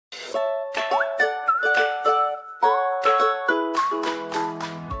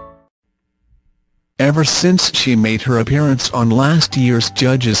Ever since she made her appearance on last year's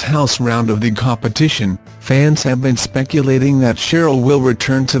Judges' House round of the competition, fans have been speculating that Cheryl will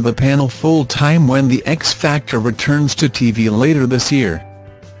return to the panel full-time when the X Factor returns to TV later this year.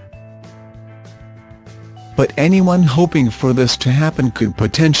 But anyone hoping for this to happen could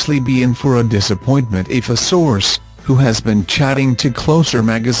potentially be in for a disappointment if a source, who has been chatting to Closer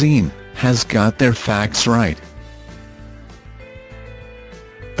magazine, has got their facts right.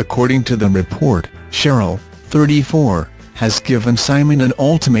 According to the report, Cheryl, 34, has given Simon an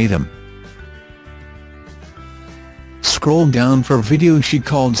ultimatum. Scroll down for video. She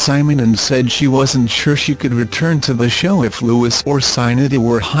called Simon and said she wasn't sure she could return to the show if Lewis or Sinitta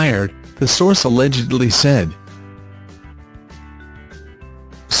were hired, the source allegedly said.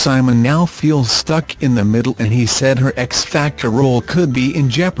 Simon now feels stuck in the middle and he said her X Factor role could be in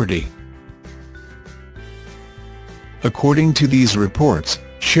jeopardy. According to these reports,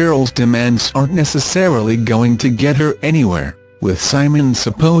 Cheryl's demands aren't necessarily going to get her anywhere, with Simon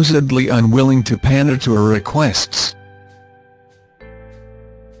supposedly unwilling to pander to her requests.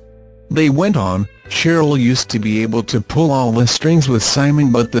 They went on, Cheryl used to be able to pull all the strings with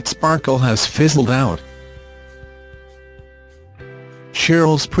Simon, but that sparkle has fizzled out.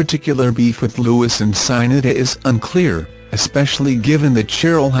 Cheryl's particular beef with Lewis and Sinitta is unclear, especially given that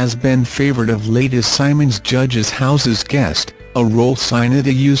Cheryl has been favoured of late as Simon's Judges' House's guest, a role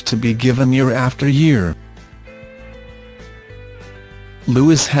Sinitta used to be given year after year.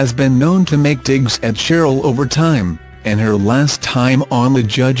 Lewis has been known to make digs at Cheryl over time, and her last time on the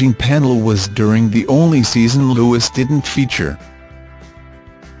judging panel was during the only season Lewis didn't feature.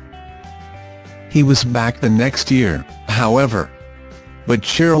 He was back the next year, however. But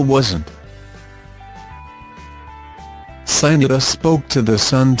Cheryl wasn't. Sinitta spoke to The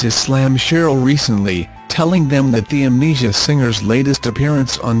Sun to slam Cheryl recently, telling them that the Amnesia singer's latest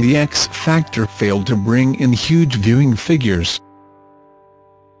appearance on The X Factor failed to bring in huge viewing figures.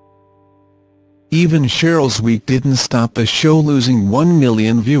 Even Cheryl's week didn't stop the show losing 1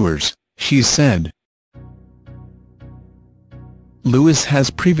 million viewers, she said. Lewis has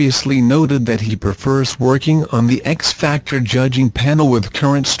previously noted that he prefers working on the X Factor judging panel with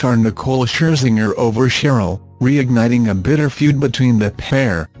current star Nicole Scherzinger over Cheryl, reigniting a bitter feud between the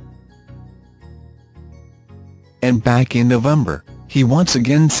pair. And back in November, he once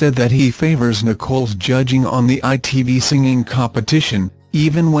again said that he favors Nicole's judging on the ITV singing competition,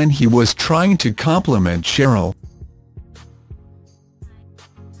 even when he was trying to compliment Cheryl.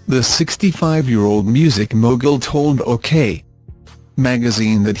 The 65-year-old music mogul told OK!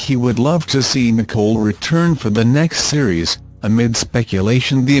 Magazine that he would love to see Nicole return for the next series, amid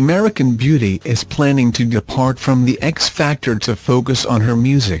speculation the American beauty is planning to depart from the X Factor to focus on her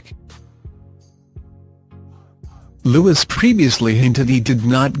music. Lewis previously hinted he did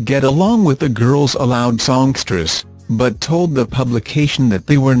not get along with the Girls Aloud songstress, but told the publication that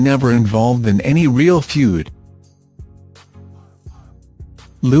they were never involved in any real feud.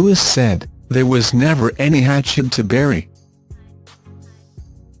 Lewis said, "There was never any hatchet to bury.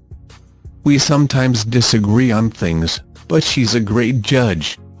 We sometimes disagree on things, but she's a great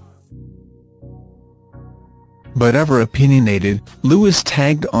judge." But ever opinionated, Lewis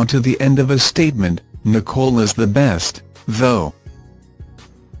tagged onto the end of a statement, "Nicole is the best, though."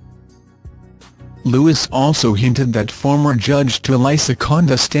 Lewis also hinted that former judge Tulisa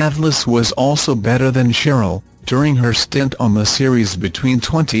Conte was also better than Cheryl, during her stint on the series between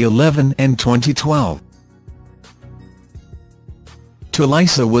 2011 and 2012.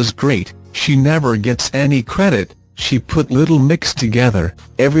 "Tulisa was great. She never gets any credit, she put Little Mix together,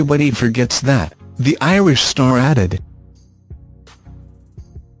 everybody forgets that," the Irish star added.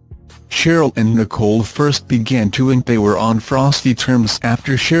 Cheryl and Nicole first began to ink they were on frosty terms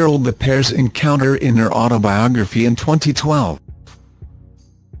after Cheryl the pair's encounter in her autobiography in 2012.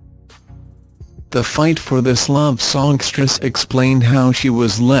 The fight for this love songstress explained how she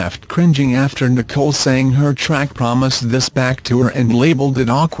was left cringing after Nicole sang her track Promise This back to her and labelled it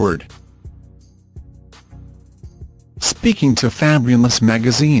awkward. Speaking to Fabulous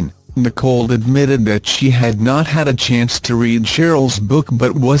magazine, Nicole admitted that she had not had a chance to read Cheryl's book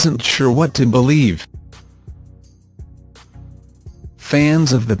but wasn't sure what to believe.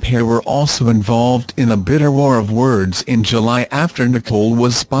 Fans of the pair were also involved in a bitter war of words in July after Nicole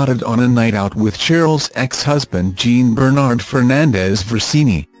was spotted on a night out with Cheryl's ex-husband Jean Bernard Fernandez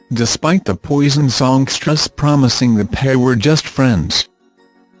Versini, despite the Poison songstress promising the pair were just friends.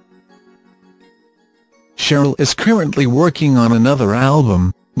 Cheryl is currently working on another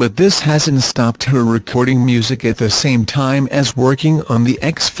album, but this hasn't stopped her recording music at the same time as working on the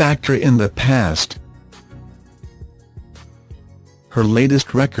X Factor in the past. Her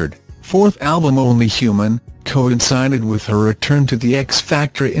latest record, fourth album Only Human, coincided with her return to the X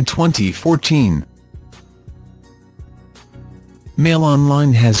Factor in 2014. Mail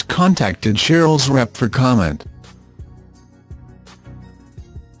Online has contacted Cheryl's rep for comment.